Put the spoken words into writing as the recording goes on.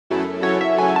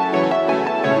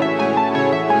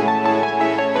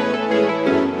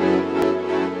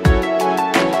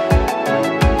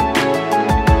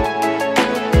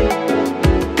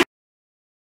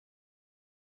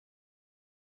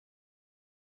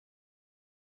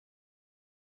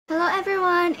Hello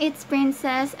everyone, it's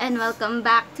Princess and welcome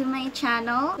back to my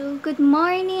channel. So, good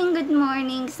morning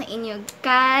sa inyo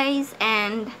guys.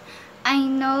 And I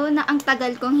know na ang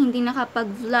tagal kong hindi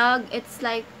nakapag-vlog. It's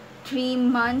like 3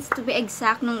 months to be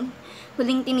exact nung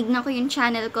huling tinignan ko yung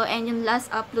channel ko, and yung last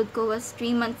upload ko was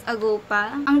 3 months ago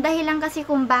pa. Ang dahilan kasi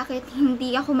kung bakit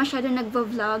hindi ako masyado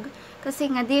nagvo-vlog kasi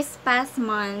nga this past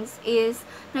months is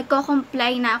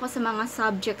nagko-comply na ako sa mga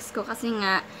subjects ko kasi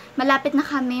nga malapit na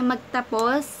kami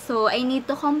magtapos. So I need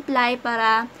to comply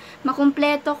para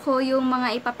makumpleto ko yung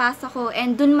mga ipapasa ko,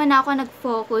 and dun man ako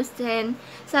nag-focus. Then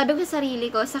sabi ko sa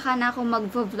sarili ko, saka na ako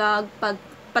magvo-vlog pag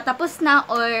patapos na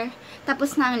or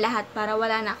tapos na ang lahat para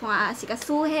wala na akong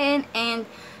aasikasuhin and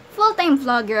full-time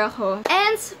vlogger ako.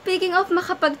 And speaking of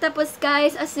makapagtapos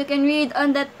guys, as you can read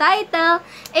on the title,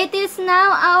 it is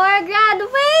now our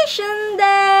graduation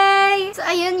day! So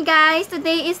ayun guys,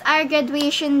 today is our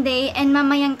graduation day and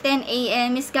mamayang 10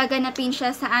 AM is gaganapin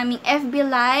siya sa aming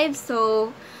FB Live.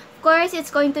 So of course, it's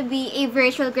going to be a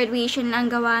virtual graduation lang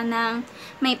gawa ng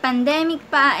may pandemic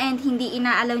pa and hindi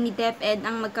inaalaw ni DepEd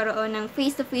ang magkaroon ng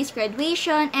face-to-face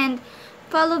graduation and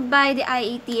followed by the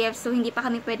IATF. So, hindi pa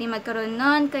kami pwede magkaroon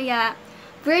nun. Kaya,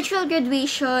 virtual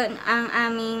graduation ang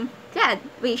aming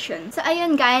graduation. So,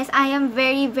 ayun guys, I am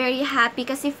very happy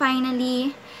kasi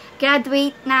finally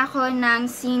graduate na ako ng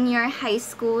senior high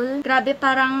school. Grabe,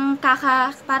 parang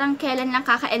kailan lang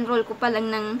kaka-enroll ko pa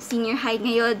lang ng senior high.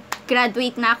 Ngayon,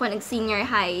 graduate na ako ng senior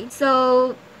high.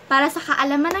 So, para sa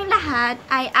kaalaman ng lahat,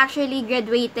 I actually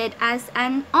graduated as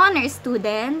an honor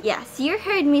student. Yes, you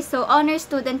heard me. So, honor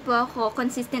student po ako.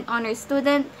 Consistent honor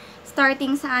student.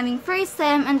 Starting sa aming first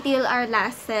sem until our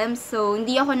last sem. So,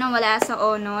 hindi ako nawala sa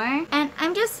honor. And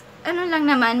I'm just lang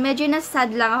naman, medyo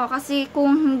na-sad lang ako kasi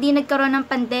kung hindi nagkaroon ng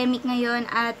pandemic ngayon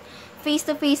at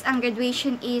face-to-face ang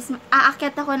graduation is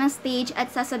aakyat ako ng stage at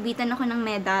sasabitan ako ng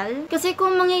medal. Kasi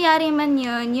kung mangyayari man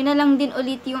yun na lang din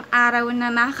ulit yung araw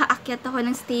na makakaakyat ako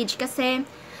ng stage kasi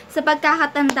sa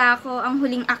pagkakatanda ko, ang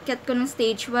huling akyat ko ng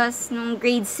stage was nung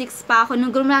grade 6 pa ako.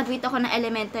 Nung graduate ako ng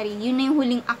elementary, yun na yung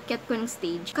huling akyat ko ng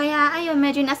stage. Kaya, ayun,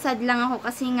 medyo nasad lang ako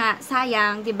kasi nga,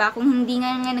 sayang, diba? Kung hindi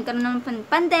nga nagkaroon ng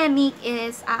pandemic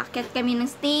is aakyat kami ng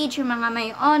stage, yung mga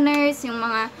may honors, yung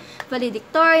mga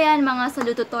valedictorian, mga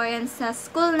salutatorian sa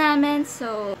school namin.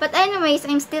 So, but anyways,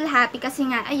 I'm still happy kasi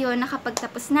nga, ayun,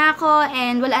 nakapagtapos na ako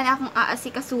and wala na akong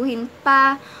aasikasuhin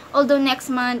pa. Although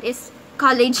next month is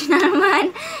college na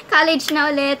naman. College na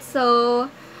ulit. So,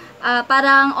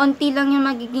 parang onti lang yung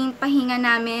magiging pahinga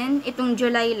namin. Itong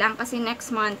July lang kasi next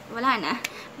month, wala na.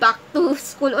 Back to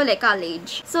school ulit,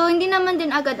 college. So, hindi naman din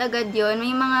agad-agad yun.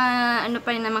 May mga, pa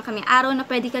rin naman kami, araw na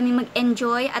pwede kami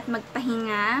mag-enjoy at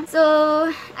magpahinga. So,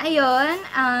 ayun.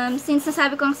 Since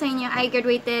nasabi ko sa inyo, I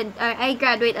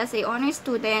graduate as a honor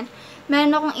student,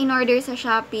 meron akong in-order sa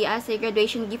Shopee as a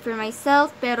graduation gift for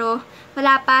myself, pero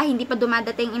wala pa, hindi pa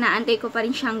dumadating, inaantay ko pa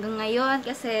rin siya hanggang ngayon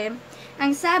kasi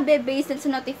ang sabi, based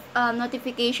sa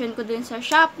notification ko dun sa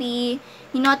Shopee,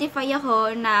 ni-notify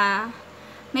ako na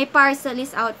may parcel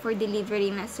is out for delivery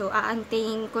na. So,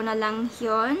 aantayin ko na lang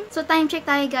yun. So, time check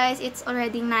tayo guys. It's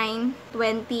already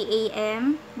 9:20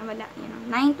 AM. Nawala,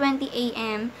 9:20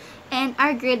 AM. And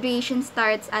our graduation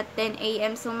starts at 10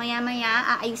 AM. So,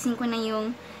 maya-maya, aayusin ko na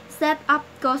yung setup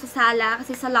ko sa sala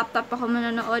kasi sa laptop ako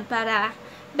manonood para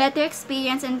better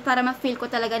experience and para ma-feel ko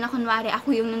talaga na kunwari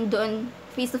ako yung nandoon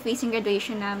face-to-face yung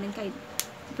graduation namin kahit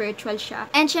virtual siya.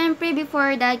 And syempre,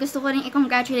 before that, gusto ko rin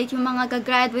i-congratulate yung mga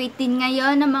gagraduate din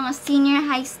ngayon ng mga senior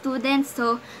high students.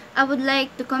 So, I would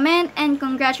like to commend and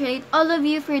congratulate all of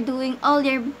you for doing all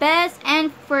your best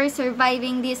and for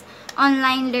surviving this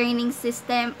online learning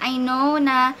system. I know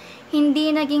na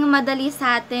hindi naging madali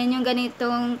sa atin yung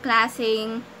ganitong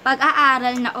klaseng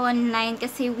pag-aaral na online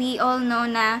kasi we all know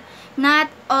na not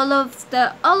all of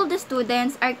the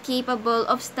students are capable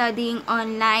of studying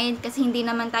online kasi hindi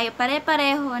naman tayo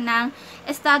pare-pareho ng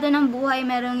estado ng buhay.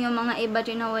 Merong yung mga iba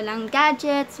dyan na walang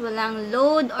gadgets, walang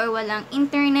load, or walang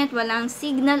internet, walang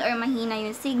signal, or mahina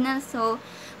yung signal. So,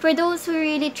 for those who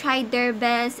really tried their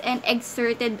best and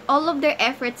exerted all of their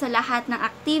efforts sa lahat ng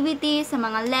activities, sa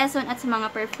mga lesson at sa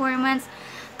mga performance,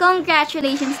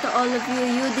 congratulations to all of you.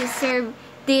 You deserve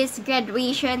this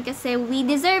graduation kasi we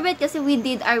deserve it kasi we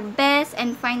did our best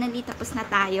and finally tapos na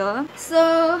tayo. So,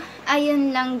 ayun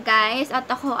lang guys. At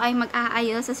ako ay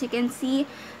mag-aayos. As you can see,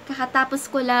 kakatapos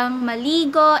ko lang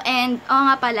maligo and,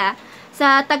 nga pala,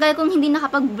 sa tagal kong hindi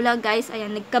nakapag-vlog guys,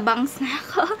 ayan, nagka-bangs na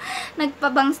ako.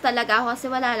 Nagpa-bangs talaga ako kasi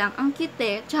wala lang. Ang cute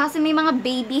eh. Tsaka kasi may mga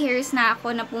baby hairs na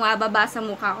ako na pumababa sa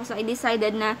mukha ko. So, I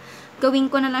decided na gawin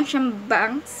ko na lang siyang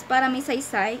bangs para may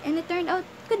saysay. And it turned out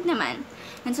good naman.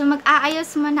 And so,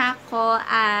 mag-aayos muna ako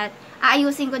at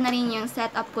aayusin ko na rin yung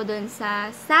setup ko dun sa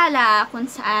sala kung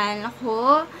saan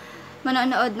ako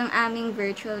manonood ng aming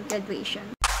virtual graduation.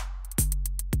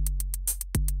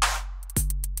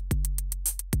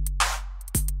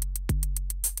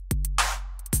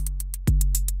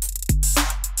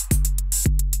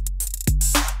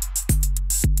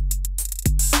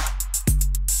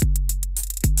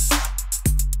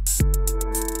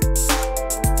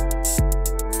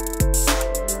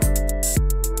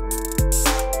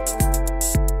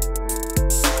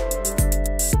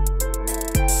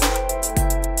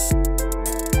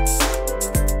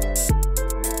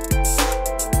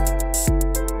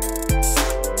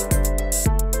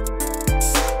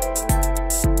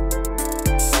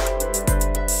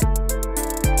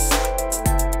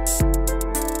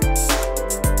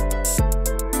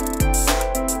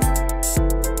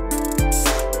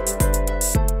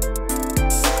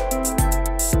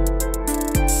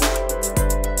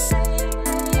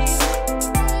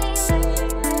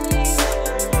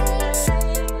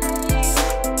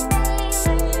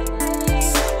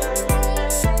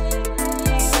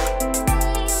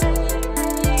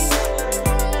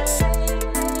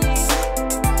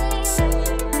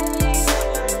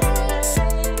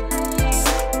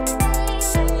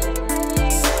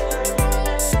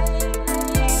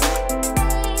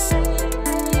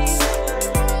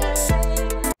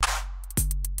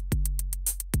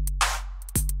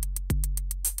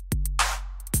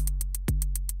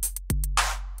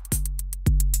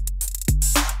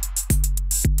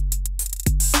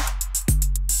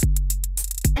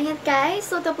 Ayan guys,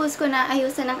 so tapos ko na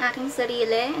ayusan ang aking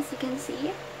sarili, as you can see.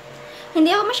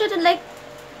 Hindi ako masyado like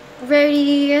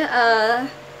very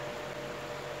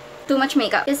too much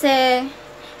makeup. Kasi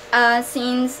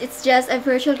since it's just a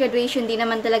virtual graduation, di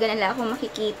naman talaga nila ako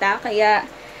makikita. Kaya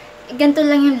ganito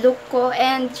lang yung look ko.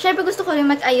 And syempre gusto ko rin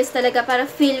mag-ayos talaga para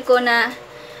feel ko na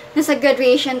nasa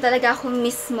graduation talaga ako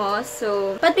mismo.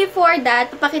 So, but before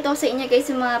that, papakita ko sa inyo guys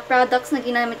yung mga products na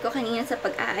ginamit ko kanina sa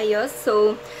pag-aayos.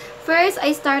 So, first,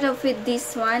 I start off with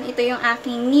this one. Ito yung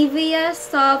aking Nivea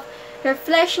Soft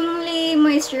Refreshingly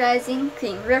Moisturizing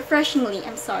Cream.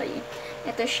 I'm sorry.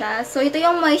 Ito siya. So, ito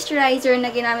yung moisturizer na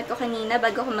ginamit ko kanina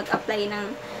bago ko mag-apply ng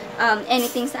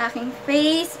anything sa aking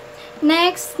face.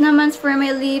 Next, naman for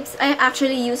my lips, I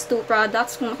actually use two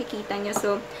products kung makikita nyo.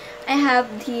 So, I have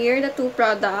here the two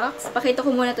products. Pakita ko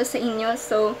muna to sa inyo.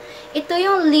 So, ito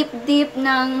yung lip dip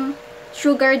ng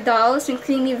Sugar Dolls, yung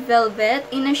Creamy Velvet,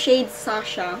 in a shade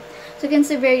Sasha. So, you can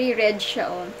see very red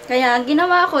siya, oh. Kaya,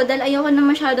 ginawa ko, dahil ayoko na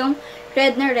masyadong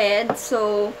red na red.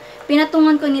 So,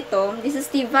 pinatungan ko nito. This is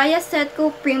the Via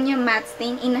Setco Premium Matte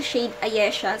Stain in a shade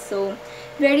Ayesha. So,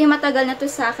 very matagal na to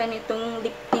sa akin itong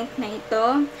lip tint na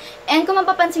ito. And kung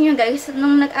mapapansin nyo guys,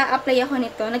 nung nag-a-apply ako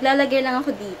nito, naglalagay lang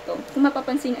ako dito. Kung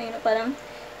mapapansin nyo, ayun, parang,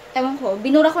 ewan ko,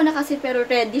 binura ko na kasi pero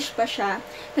reddish pa siya.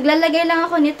 Naglalagay lang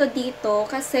ako nito dito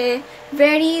kasi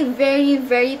very, very,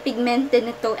 very pigmented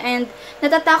nito. And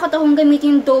natatakot akong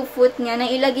gamitin yung doe foot niya na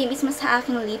ilagay mismo sa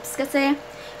aking lips kasi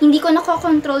hindi ko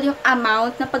nakokontrol yung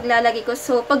amount na paglalagay ko.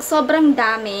 So, pag sobrang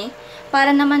dami,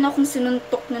 para naman akong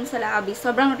sinuntok nun sa labi.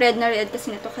 Sobrang red na red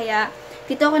kasi nito. Kaya,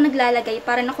 dito ako naglalagay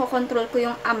para nakokontrol ko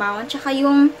yung amount. Tsaka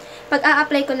yung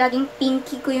pag-a-apply ko, laging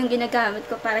pinky ko yung ginagamit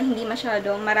ko para hindi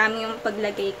masyadong marami yung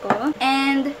paglagay ko.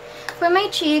 And, for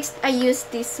my cheeks, I use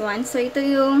this one. So, ito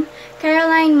yung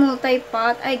Caroline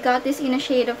Multi-Pot. I got this in a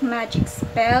shade of Magic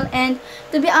Spell. And,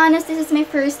 to be honest, this is my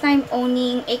first time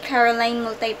owning a Caroline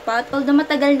Multi-Pot. Although,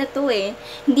 matagal na to eh.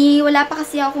 Wala pa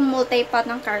kasi akong multi-pot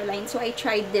ng Caroline. So, I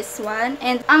tried this one.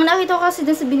 And, ang nakita ko kasi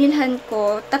dun sa binilhan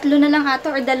ko, tatlo na lang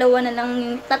ata or dalawa na lang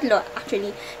yung, tatlo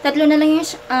na lang yung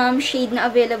shade na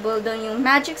available doon. Yung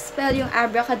Magic Spell, yung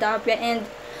Abracadabra, and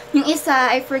yung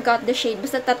isa, I forgot the shade.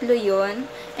 Basta tatlo yun.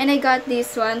 And I got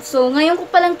this one. So, ngayon ko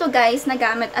pa lang to guys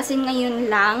nagamit. As in, ngayon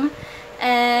lang.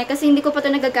 Kasi hindi ko pa to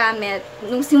nagagamit.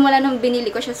 Nung simula nung binili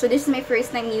ko siya. So, this is my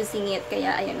first time using it.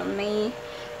 Kaya, ayun, may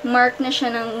mark na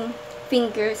siya ng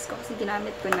fingers ko. Kasi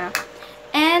ginamit ko na.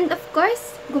 And, of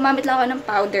course, gumamit lang ako ng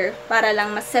powder. Para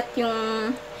lang maset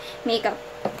yung makeup.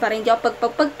 Para hindi ako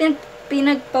pag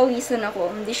pinagpawisan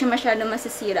ako, hindi siya masyado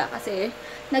masisira kasi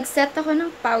nag-set ako ng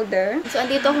powder. So,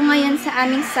 andito ako ngayon sa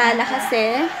aming sala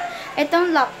kasi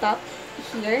itong laptop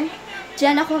here,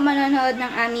 dyan ako manonood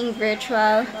ng aming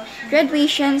virtual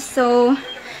graduation. So,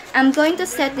 I'm going to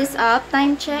set this up.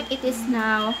 Time check, it is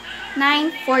now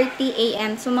 9:40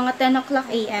 AM. So, mga 10 o'clock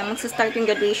AM, magsa-start yung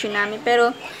graduation namin.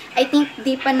 Pero, I think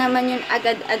di pa naman yun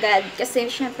agad-agad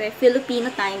kasi syempre, Filipino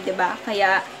time, diba?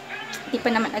 Kaya, di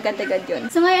pa naman agad-agad yun.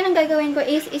 So, ngayon ang gagawin ko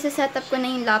is isa-setup ko na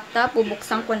yung laptop.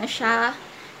 Bubuksan ko na siya.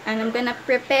 And I'm gonna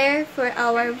prepare for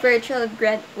our virtual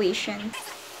graduation.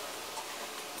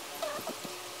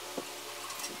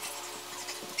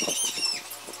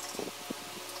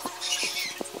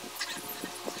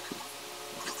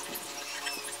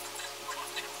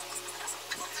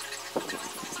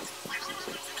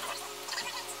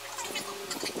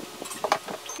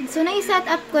 So, nai-set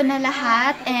up ko na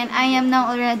lahat and I am now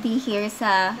already here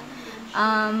sa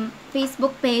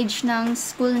Facebook page ng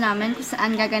school namin kung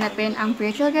saan gaganapin ang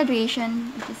virtual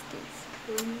graduation. What is this?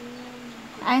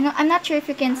 I'm not sure if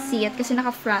you can see it kasi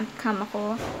naka-front cam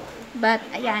ako. But,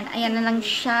 ayan na lang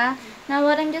siya. Now,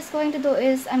 what I'm just going to do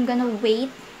is I'm gonna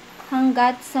wait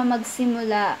hanggat sa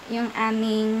magsimula yung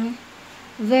aming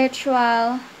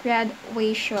virtual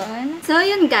graduation. So,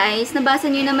 yun guys,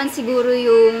 nabasa nyo naman siguro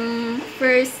yung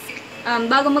first,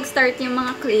 bago mag-start yung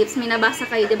mga clips, may nabasa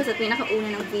kayo, diba, sa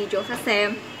pinakauna ng video.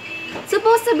 Kasi,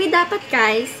 supposed to be dapat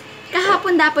guys,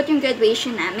 kahapon dapat yung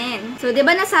graduation namin. So,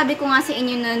 diba nasabi ko nga sa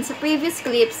inyo nun sa previous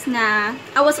clips na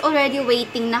I was already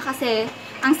waiting na kasi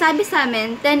ang sabi sa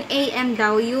amin, 10 AM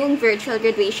daw yung virtual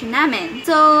graduation namin.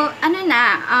 So,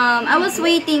 I was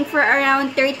waiting for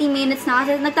around 30 minutes na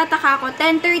kasi nagtataka ako,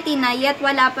 10:30 na, yet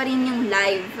wala pa rin yung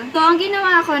live. So, ang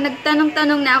ginawa ko,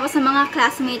 nagtanong-tanong na ako sa mga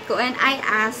classmate ko and I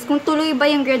asked kung tuloy ba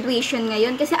yung graduation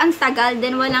ngayon kasi ang tagal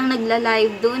din walang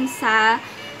nagla-live dun sa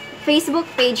Facebook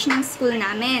page ng school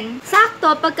namin.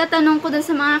 Sakto, pagkatanong ko dun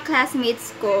sa mga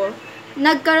classmates ko,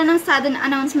 nagkaroon ng sudden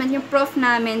announcement yung prof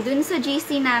namin dun sa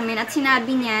GC namin at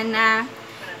sinabi niya na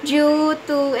due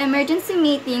to emergency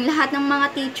meeting, lahat ng mga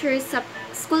teachers sa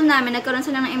school namin nagkaroon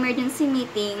sila ng emergency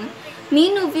meeting.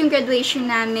 Minove yung graduation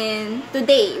namin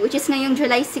today, which is ngayong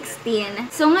July 16.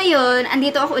 So ngayon,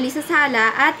 andito ako uli sa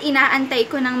sala at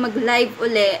inaantay ko ng mag-live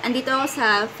uli. Andito ako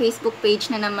sa Facebook page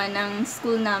na naman ng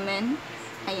school namin.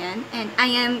 Ayan. And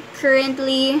I am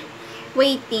currently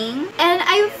waiting. And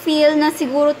I feel na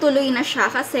siguro tuloy na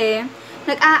siya kasi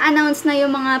nag-a-announce na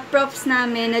yung mga profs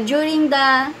namin na during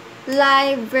the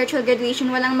live virtual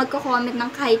graduation, walang magko-comment ng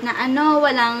kahit na ano,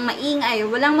 walang maingay,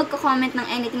 walang magko-comment ng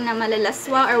anything na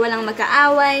malalaswa or walang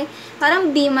magkaaway. Parang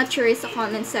be mature sa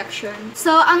comment section.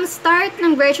 So, ang start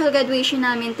ng virtual graduation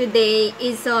namin today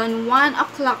is on 1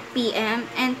 o'clock PM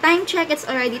and time check, it's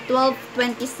already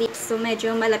 12:26. So,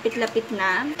 medyo malapit-lapit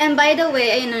na. And by the way,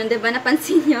 ayun na, diba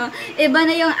napansin nyo, iba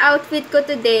na yung outfit ko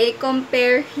today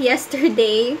compare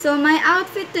yesterday. So, my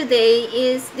outfit today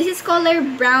is, this is color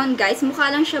brown guys.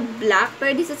 Mukha lang siya black,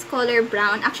 pero this is color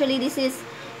brown. Actually, this is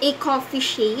a coffee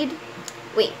shade.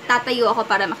 Wait, tatayo ako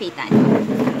para makita niyo.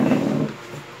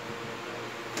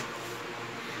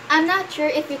 I'm not sure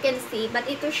if you can see, but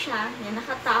ito siya. Yan,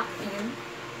 naka-top yun.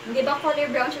 Di ba color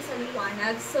brown siya sa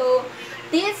liwanag? So,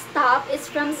 this top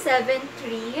is from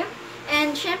 7'3".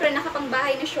 And, syempre,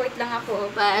 nakapangbahay na short lang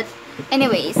ako. But,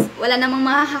 anyways, wala namang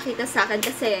makakakita sa akin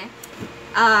kasi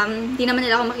di naman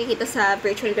nila ako makikita sa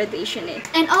virtual graduation eh.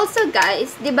 And also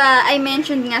guys, di ba I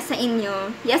mentioned nga sa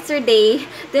inyo yesterday,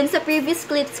 dun sa previous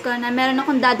clips ko na meron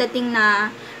akong dadating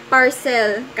na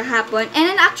parcel kahapon.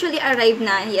 And it actually arrived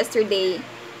na yesterday.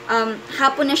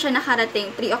 Hapon na siya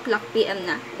nakarating, 3 o'clock PM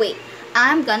na. Wait,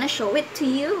 I'm gonna show it to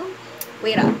you.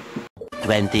 Wait up.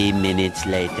 20 minutes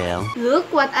later. Look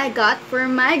what I got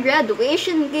for my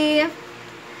graduation gift.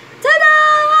 Ta-da!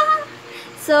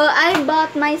 So, I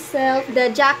bought myself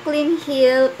the Jaclyn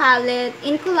Hill palette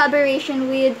in collaboration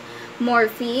with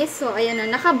Morphe. So, ayan o,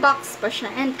 naka-box pa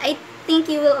siya. And I think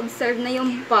you will observe na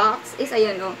yung box is,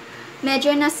 ayan o,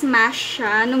 medyo na-smash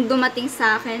siya nung dumating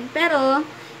sa akin. Pero,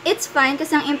 it's fine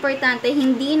kasi ang importante,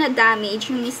 hindi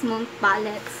na-damage yung mismong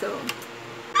palette. So,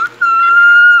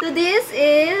 this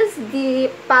is the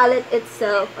palette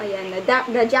itself. Ayan,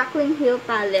 the Jaclyn Hill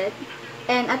palette.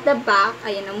 And at the back,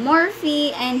 ayan,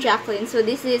 Morphe and Jaclyn. So,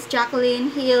 this is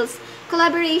Jaclyn Hill's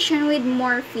collaboration with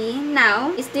Morphe.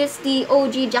 Now, is this the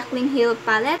OG Jaclyn Hill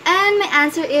palette? And my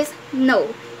answer is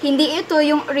no. Hindi ito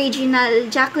yung original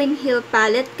Jaclyn Hill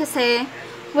palette kasi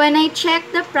when I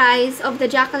checked the price of the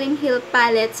Jaclyn Hill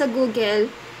palette sa Google,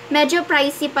 medyo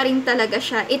pricey pa rin talaga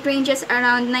siya. It ranges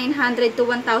around 900 to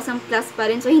 1,000 plus pa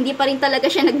rin. So, hindi pa rin talaga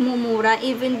siya nagmumura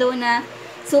even though na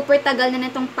super tagal na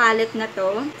nitong palette na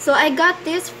to. So, I got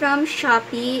this from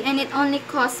Shopee and it only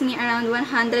cost me around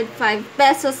 105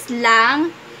 pesos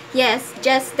lang. Yes,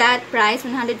 just that price,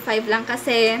 105 lang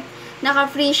kasi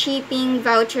naka-free shipping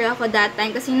voucher ako that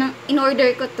time kasi nung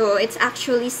in-order ko to, it's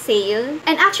actually sale.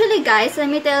 And actually guys, let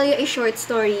me tell you a short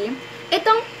story.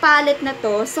 Itong palette na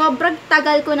to, sobrang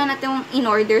tagal ko na itong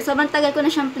in-order. Sobrang tagal ko na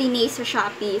siyang plinay sa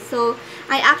Shopee. So,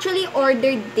 I actually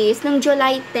ordered this nung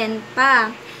July 10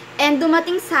 pa. And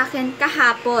dumating sa akin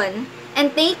kahapon.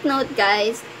 And take note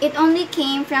guys, it only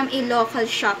came from a local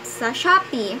shop sa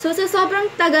Shopee. So sa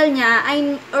sobrang tagal niya,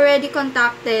 I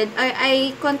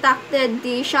contacted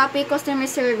the Shopee customer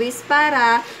service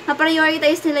para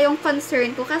ma-prioritize nila yung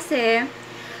concern ko kasi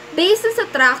based sa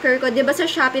tracker ko, 'di ba sa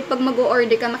Shopee pag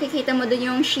mag-o-order ka, makikita mo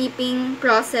doon yung shipping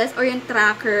process or yung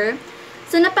tracker.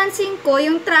 So napansin ko,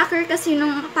 yung tracker kasi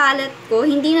nung pallet ko,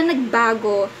 hindi na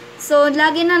nagbago. So,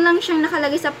 lagi na lang siyang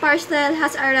nakalagay sa parcel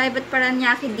has arrived at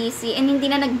Paranaque DC and hindi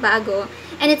na nagbago.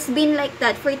 And it's been like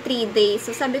that for 3 days.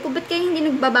 So, sabi ko, ba't kaya hindi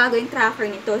nagbabago yung tracker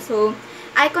nito? So,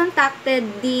 I contacted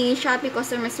the Shopee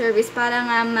customer service para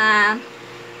nga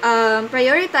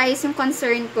prioritize yung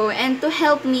concern ko and to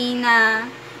help me na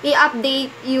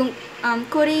i-update yung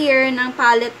courier ng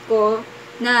pallet ko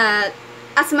na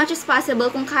as much as possible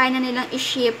kung kaya na nilang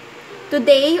i-ship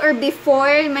today or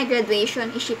before my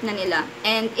graduation, i-ship na nila.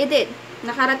 And it did.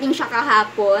 Nakarating siya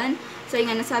kahapon. So, yung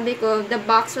nga nasabi ko, the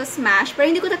box was smashed. Pero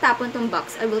hindi ko tatapon tong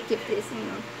box. I will keep this, you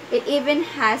know. It even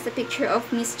has a picture of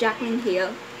Miss Jacqueline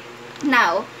Hill.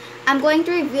 Now, I'm going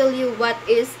to reveal you what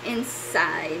is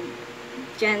inside.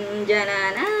 Jan,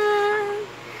 janana!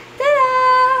 Tada!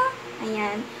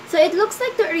 Ayan. So, it looks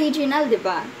like the original,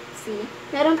 diba? See?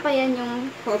 Meron pa yan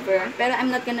yung cover. Pero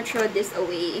I'm not gonna throw this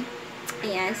away.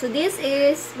 Ayan. So, this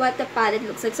is what the palette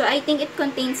looks like. So, I think it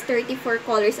contains 34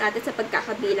 colors ate sa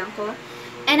pagkakabilang ko.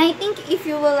 And I think if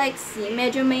you will like see,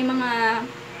 medyo may mga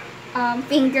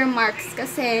finger marks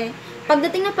kasi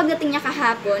pagdating niya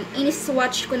kahapon,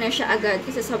 ini-swatch ko na siya agad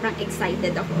kasi sobrang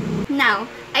excited ako. Now,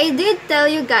 I did tell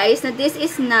you guys that this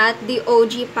is not the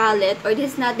OG palette or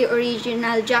this is not the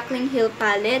original Jacqueline Hill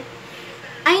palette.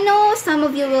 I know some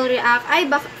of you will react, ay,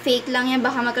 baka fake lang yan,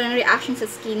 baka magkaroon ng reaction sa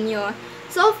skin nyo.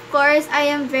 So, of course, I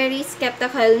am very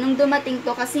skeptical nung dumating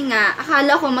to kasi nga,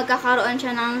 akala ko magkakaroon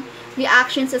siya ng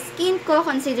reaction sa skin ko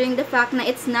considering the fact na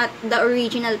it's not the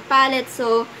original palette.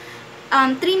 So,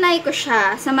 trinay ko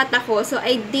siya sa mata ko. So,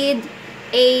 I did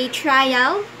a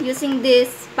trial using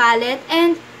this palette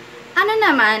and ano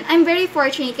naman, I'm very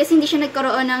fortunate kasi hindi siya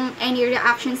nagkaroon ng any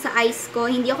reaction sa eyes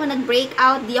ko. Hindi ako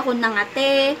nag-breakout, hindi ako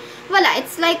nangate. Wala,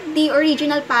 it's like the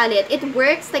original palette. It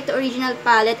works like the original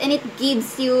palette and it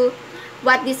gives you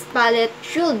what this palette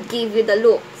should give you the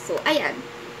look. So, ayan.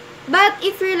 But,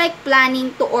 if you're like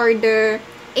planning to order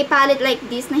a palette like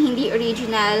this na hindi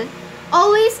original,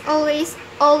 always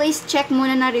check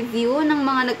muna na review ng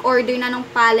mga nag-order na ng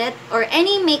palette or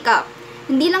any makeup.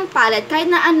 Hindi lang palette, kahit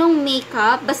na anong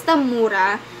makeup, basta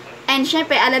mura. And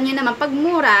syempre, alam niyo naman, pag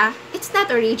mura, it's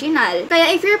not original.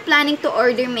 Kaya if you're planning to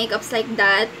order makeups like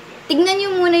that, tignan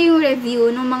niyo muna yung review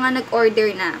ng mga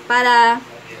nag-order na para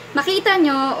makita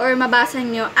nyo or mabasa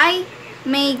nyo, ay,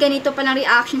 may ganito palang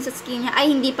reaction sa skin niya,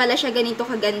 ay, hindi pala siya ganito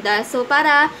kaganda. So,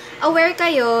 para aware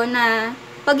kayo na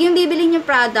pag yung bibili nyo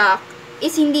product,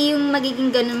 is hindi yung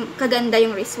magiging ganun kaganda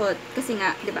yung result. Kasi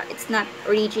nga, diba, it's not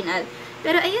original.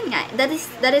 Pero, ayun nga,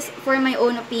 that is for my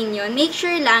own opinion. Make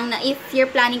sure lang na if you're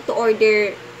planning to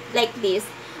order like this,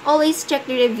 always check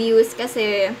the reviews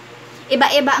kasi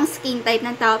iba-iba ang skin type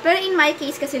ng tao. Pero in my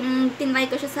case, kasi nung tinry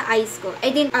ko siya sa eyes ko,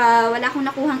 wala akong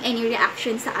nakuhang any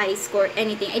reaction sa eyes ko or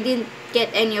anything. I didn't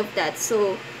get any of that.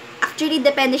 So, actually,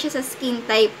 depende siya sa skin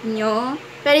type nyo.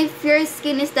 Pero if your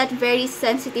skin is that very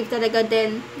sensitive talaga,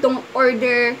 then don't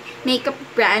order makeup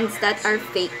brands that are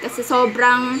fake. Kasi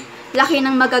sobrang laki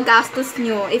ng magagastos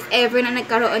nyo if ever na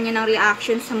nagkaroon nyo ng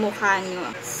reaction sa mukha nyo.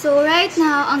 So, right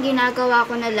now, ang ginagawa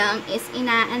ko na lang is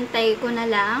inaantay ko na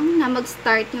lang na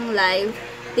mag-start yung live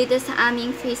dito sa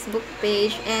aming Facebook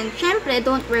page. And, syempre,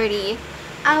 don't worry.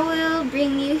 I will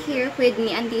bring you here with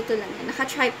me. Andito lang yan.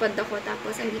 Naka-tripod ako,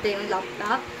 tapos andito yung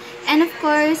laptop. And, of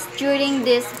course, during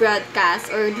this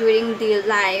broadcast or during the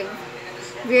live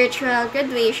virtual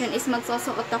graduation is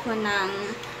magsusuot ako ng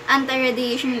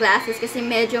anti-radiation glasses kasi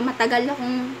medyo matagal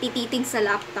akong tititig sa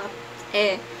laptop.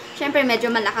 Syempre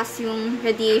medyo malakas yung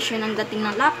radiation ng dating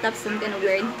ng laptop, so I'm gonna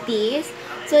wear this.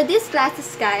 So these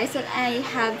glasses guys that I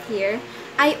have here,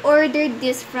 I ordered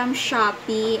this from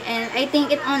Shopee and I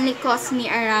think it only cost me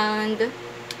around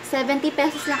 70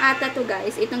 pesos lang ata to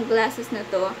guys, itong glasses na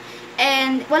to.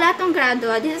 And wala tong grado.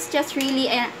 This is just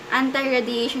really an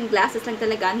anti-radiation glasses lang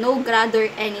talaga. No grado or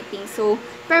anything. So,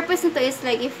 purpose nito is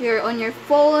like if you're on your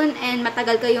phone and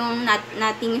matagal kayong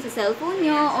natingin sa cellphone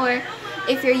nyo, or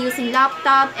if you're using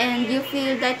laptop and you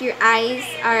feel that your eyes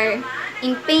are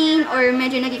in pain or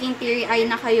medyo nagiging teary-eye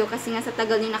na kayo kasi nga sa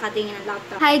tagal nyo nakatingin ng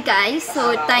laptop. Hi guys!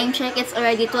 So, time check. It's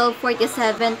already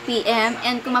 12:47 PM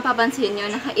and kung mapapansin nyo,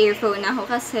 naka-earphone na ako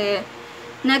kasi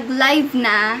nag-live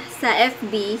na sa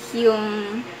FB yung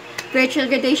virtual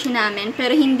graduation namin,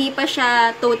 pero hindi pa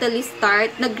siya totally start.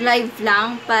 Nag-live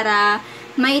lang para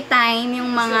may time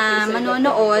yung mga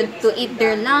manonood to eat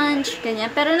their lunch,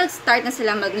 ganyan. Pero nag-start na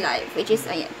sila mag-live, which is,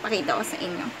 ayan, pakita ko sa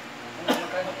inyo.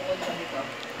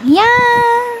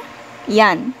 Yeah!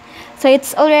 Yan. So,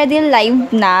 it's already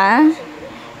live na.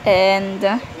 And,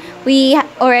 we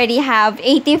already have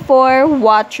 84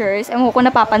 watchers. Ewan ko kung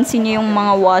napapansin nyo yung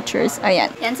mga watchers. Ayan.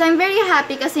 Yan. So, I'm very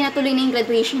happy kasi natuloy na yung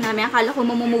graduation namin. Akala ko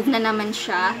mamumove na naman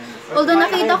siya. Although,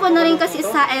 nakita ko na rin kasi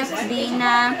sa FB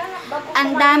na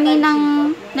ang dami ng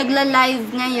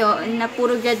nagla-live ngayon na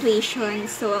puro graduation.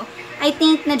 So, I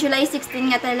think na July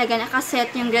 16 nga talaga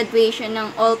nakaset yung graduation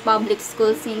ng all public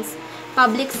school since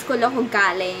public school ako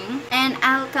galing. And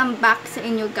I'll come back sa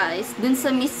inyo guys dun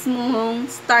sa mismong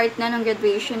start na ng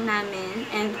graduation namin.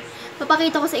 And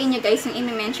papakita ko sa inyo guys yung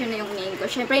i-mention na yung name ko.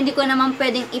 Syempre, hindi ko naman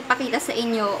pwedeng ipakita sa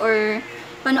inyo or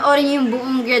panoorin nyo yung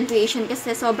buong graduation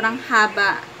kasi sobrang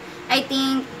haba. I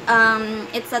think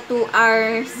it's a 2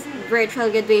 hours virtual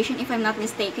graduation if I'm not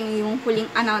mistaken yung huling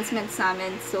announcement sa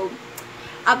amin. So,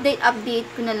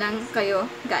 update ko na lang kayo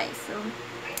guys. So,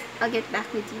 I'll get back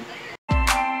with you.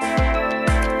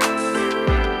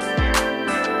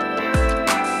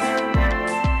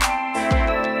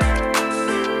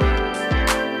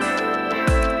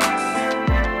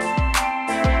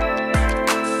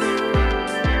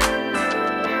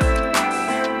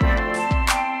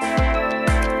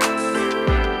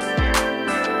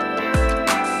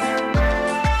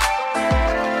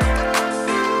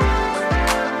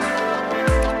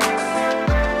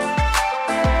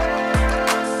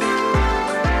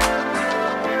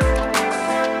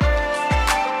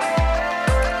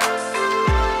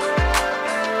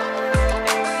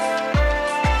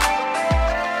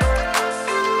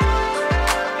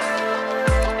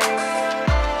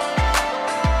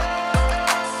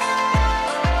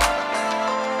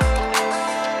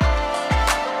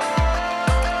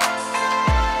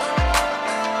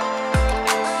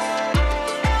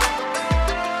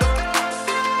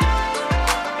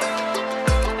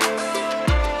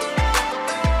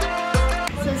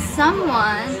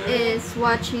 Someone is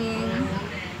watching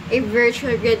a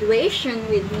virtual graduation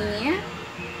with me.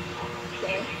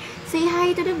 Okay. Say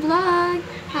hi to the vlog.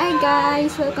 Hi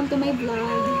guys, welcome to my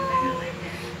vlog.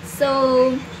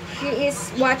 So, she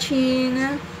is watching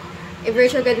a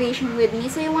virtual graduation with me.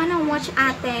 So, you wanna watch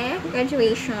ate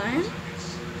graduation?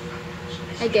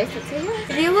 I guess that's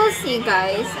it. You will see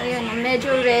guys. Ayan,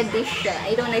 medyo reddish siya.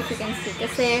 I don't know if you can see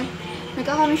kasi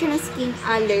nagkakaroon siya ng skin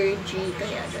allergy.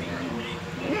 Kaya ganun.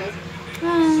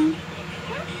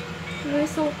 You're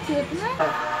so cute na.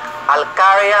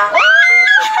 Alcaria.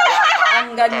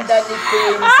 Ang ganda ni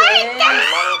Princess.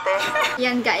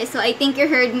 Yan guys, so I think you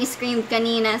heard me scream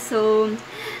kanina. So,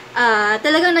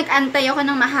 talagang nag-antay ako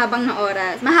ng mahaba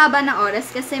na oras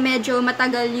kasi medyo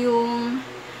matagal yung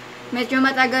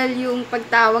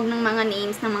pagtawag ng mga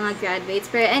names ng mga graduates.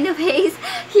 Pero anyways,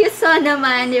 you saw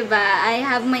naman, diba? I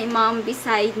have my mom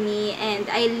beside me and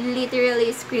I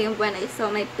literally screamed when I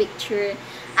saw my picture.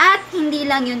 At hindi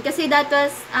lang yun, kasi that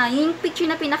was, yung picture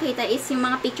na pinakita is yung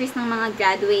mga pictures ng mga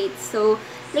graduates. So,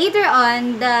 later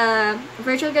on, the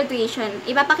virtual graduation,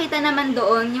 ipapakita naman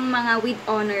doon yung mga with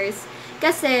honors.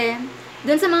 Kasi,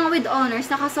 doon sa mga with honors,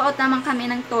 nakasuot naman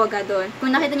kami ng toga doon.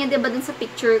 Kung nakita niyo diba doon sa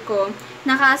picture ko,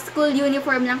 naka-school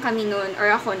uniform lang kami noon.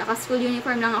 Or ako, naka-school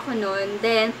uniform lang ako noon.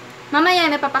 Then,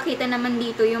 mamaya may papakita naman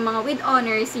dito yung mga with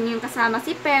honors, yun yung kasama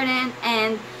si parent,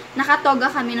 and nakatoga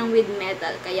kami ng with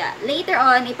medal. Kaya, later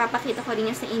on, ipapakita ko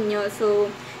rin yun sa inyo. So,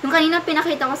 yung kanina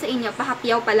pinakita ko sa inyo,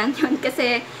 pahapyaw pa lang yun.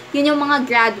 Kasi, yun yung mga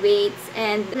graduates.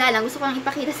 And, wala lang, gusto ko lang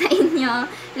ipakita sa inyo.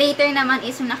 Later naman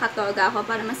is yung nakatoga ako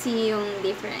para masin yung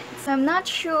difference. So, I'm not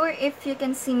sure if you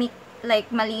can see me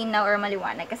like malinaw or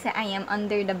maliwanag. Kasi I am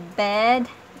under the bed.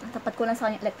 Tapat ko lang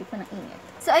sa kanyang electric pa ng init.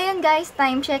 So, ayun guys,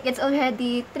 time check. It's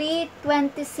already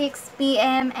 3:26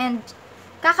 PM and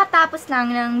kakatapos lang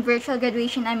ng virtual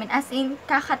graduation namin. As in,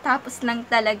 kakatapos lang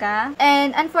talaga.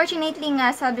 And unfortunately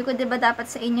nga, sabi ko diba dapat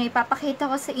sa inyo, ipapakita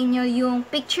ko sa inyo yung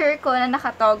picture ko na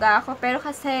nakatoga ako. Pero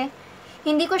kasi,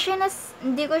 hindi ko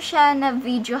siya na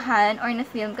videohan or na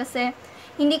film kasi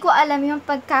hindi ko alam yung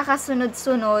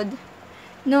pagkakasunod-sunod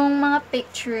nung mga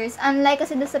pictures. Unlike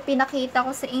kasi doon sa pinakita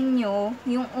ko sa inyo,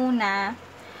 yung una,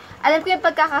 alam ko yung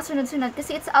pagkakasunod-sunod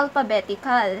kasi it's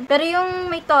alphabetical. Pero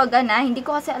yung may toga na, hindi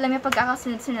ko kasi alam yung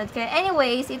pagkakasunod-sunod. Kaya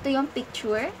anyways, ito yung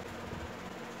picture.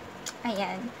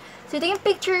 Ayan. So, ito yung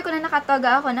picture ko na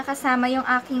nakatoga ako, nakasama yung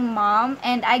aking mom.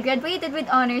 And I graduated with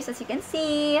honors as you can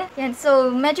see. Yan. So,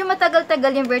 medyo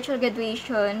matagal-tagal yung virtual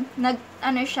graduation.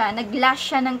 Nag-last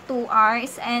siya ng 2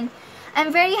 hours. And I'm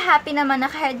very happy naman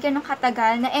na kahit ganun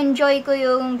katagal, na-enjoy ko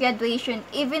yung graduation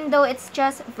even though it's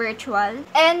just virtual.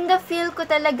 And na-feel ko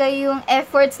talaga yung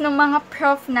efforts ng mga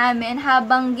prof namin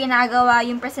habang ginagawa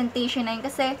yung presentation na yun.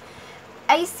 Kasi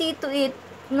I see to it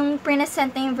nung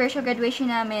present na yung virtual graduation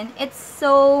namin,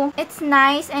 it's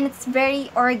nice and it's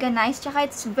very organized, tsaka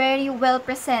it's very well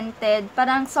presented.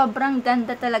 Parang sobrang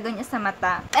ganda talaga niya sa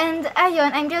mata. And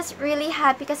ayun, I'm just really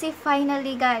happy kasi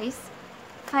finally guys,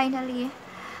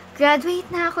 graduate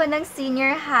na ako ng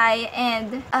senior high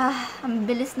and ang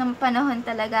bilis ng panahon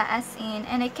talaga as in.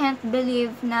 And I can't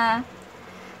believe na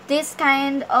this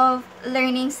kind of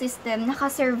learning system,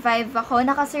 nakasurvive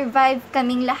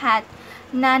kaming lahat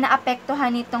na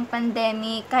naapektuhan nitong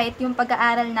pandemic, kahit yung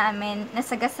pag-aaral namin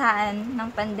nasagasaan ng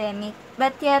pandemic.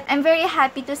 But yet, I'm very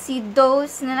happy to see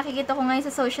those na nakikita ko ngayon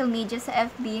sa social media, sa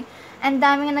FB. Ang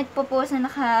dami nga nagpo-post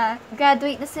na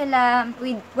naka-graduate na sila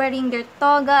with wearing their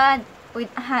toga,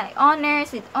 with high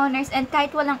honors, and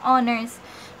kahit walang honors,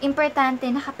 importante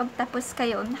nakapagtapos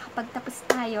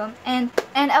tayo. And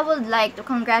I would like to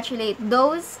congratulate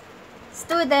those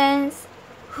students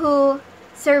who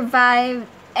survived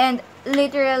and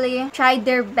literally tried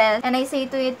their best. And I say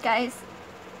to it, guys,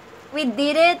 we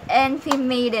did it and we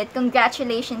made it.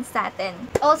 Congratulations sa atin.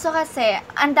 Also kasi,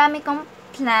 ang dami kong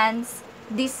plans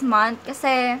this month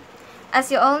kasi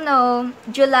as you all know,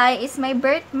 July is my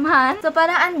birth month. So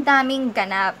parang ang daming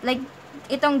ganap. Like,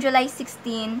 itong July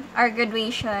 16, our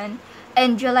graduation,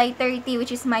 and July 30, which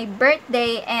is my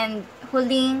birthday, and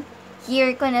huling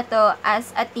year ko na to as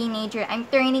a teenager. I'm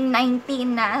turning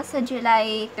 19 na sa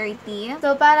July 30.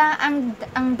 So, parang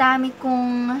ang dami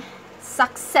kong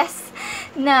success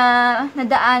na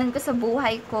nadaanan ko sa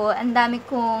buhay ko. Ang dami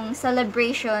kong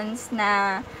celebrations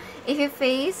na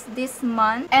i-face this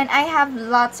month. And I have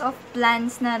lots of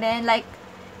plans na rin. Like,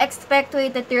 expect to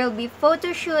it that there will be photo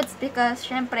shoots because,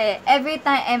 syempre, every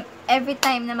time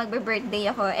na magbe-birthday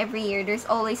ako, every year, there's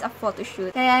always a photo shoot.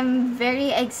 Kaya I'm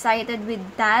very excited with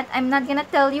that. I'm not gonna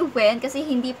tell you when kasi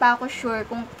hindi pa ako sure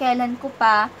kung kailan ko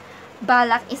pa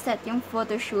balak iset yung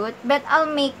photo shoot. But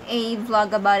I'll make a vlog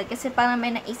about it kasi parang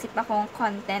may naisip akong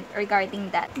content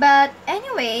regarding that. But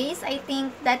anyways, I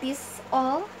think that is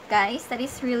all, guys. That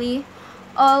is really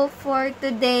all for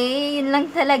today. Yun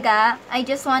lang talaga. I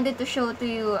just wanted to show to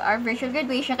you our virtual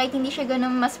graduation kahit hindi siya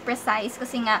ganun mas precise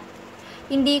kasi nga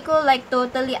hindi ko like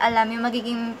totally alam yung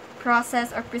magiging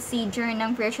process or procedure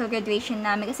ng virtual graduation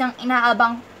namin kasi ang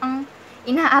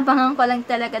inaabangan ko lang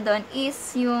talaga doon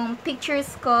is yung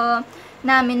pictures ko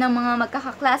namin ng mga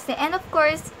magkakaklase and of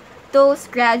course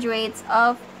those graduates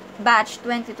of batch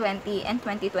 2020 and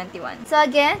 2021. So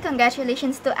again,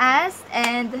 congratulations to us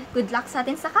and good luck sa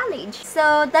atin sa college.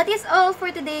 So that is all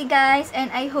for today, guys, and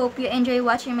I hope you enjoy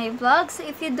watching my vlog. So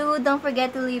if you do, don't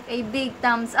forget to leave a big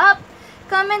thumbs up.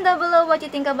 Comment down below what you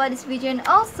think about this video, and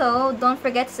also don't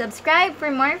forget to subscribe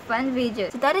for more fun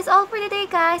videos. So that is all for today,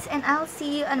 guys, and I'll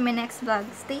see you on my next vlog.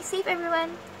 Stay safe,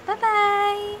 everyone. Bye bye.